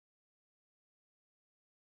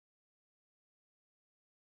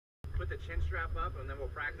chin strap up, and then we'll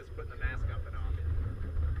practice putting the mask up and off.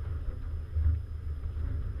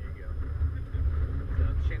 There you go. So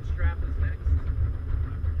chin strap is next.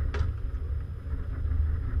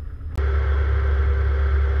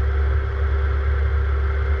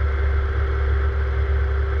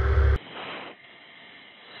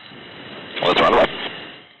 Let's run away.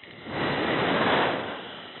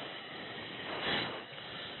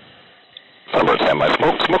 Thunderbird, stand by.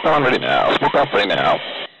 Smoke on, ready now. Smoke off, ready now.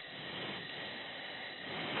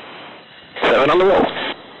 7 on the roll.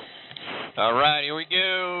 All right, here we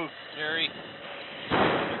go, Jerry.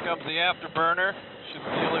 Here comes the afterburner. Should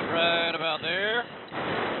feel it right about there.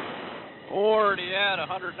 Already at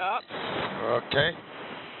 100 knots. Okay.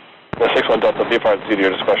 The 6-1 Delta, VFR at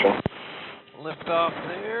your discretion. Lift off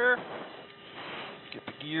there. Get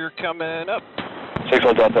the gear coming up.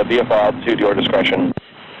 6-1 Delta, VFR altitude, your discretion.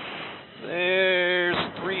 There's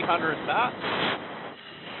 300 knots.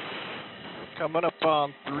 Coming up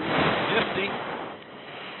on 350.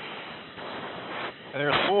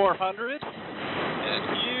 There's 400.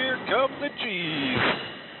 And here come the G's.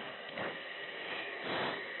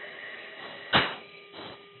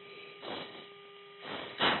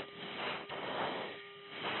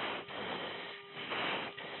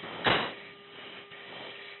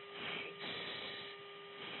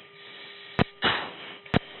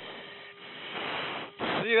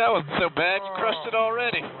 See, that wasn't so bad. You crushed it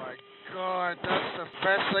already. Oh, my God. That's the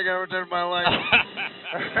best thing I ever did in my life.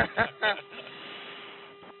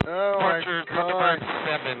 Oh, my God. Thunderbird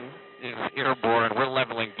 7 is airborne. We're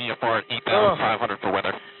leveling VFR at 8,500 for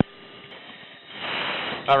weather.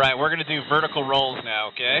 All right, we're going to do vertical rolls now,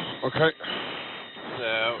 okay? Okay.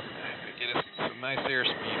 So, get us some nice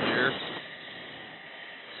airspeed here.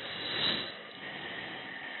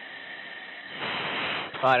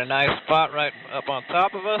 Find a nice spot right up on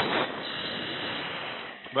top of us.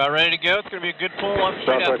 About ready to go. It's going to be a good pull on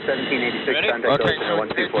straight up. 1786, Ready? Okay, so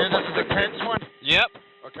this is the tense one? Yep.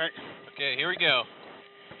 Okay. Okay, here we go.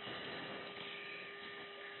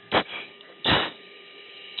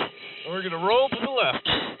 We're going to roll to the left.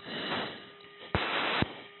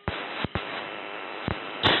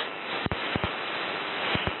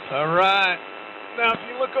 All right. Now, if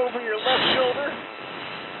you look over your left shoulder,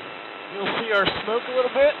 you'll see our smoke a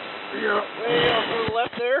little bit. Yeah. Way off to the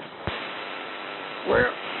left there.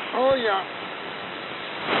 Where? Oh, yeah.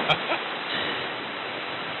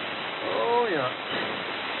 Oh, yeah.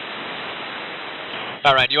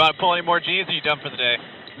 All right, do you want to pull any more G's, or are you done for the day?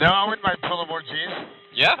 No, I wouldn't mind pulling more G's.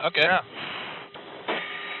 Yeah? Okay. Yeah.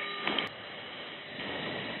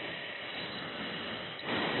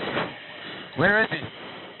 Where is he?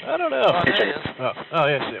 I don't know. Oh, there he is. Oh,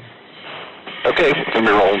 yeah, I see him. Okay, we're going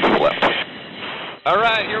to be rolling to the left. All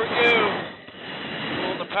right, here we go.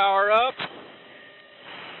 Pulling the power up.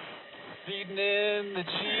 Feeding in the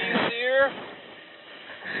G's here.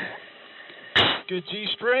 Good G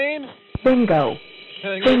strain. Bingo.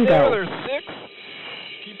 Hang in there, there's 6.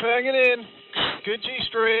 Keep hanging in. Good G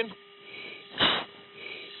strain.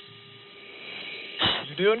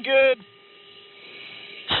 You're doing good.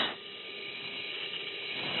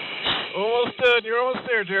 Almost done. You're almost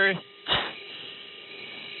there, Jerry.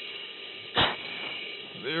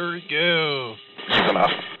 There we go. Keep them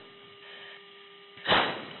off.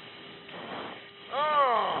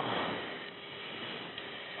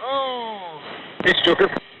 Oh. Hey, Joker.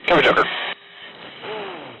 Come here, Joker.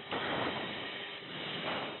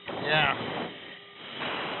 Yeah.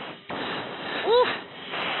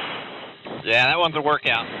 Yeah, that one's a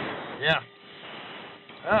workout. Yeah.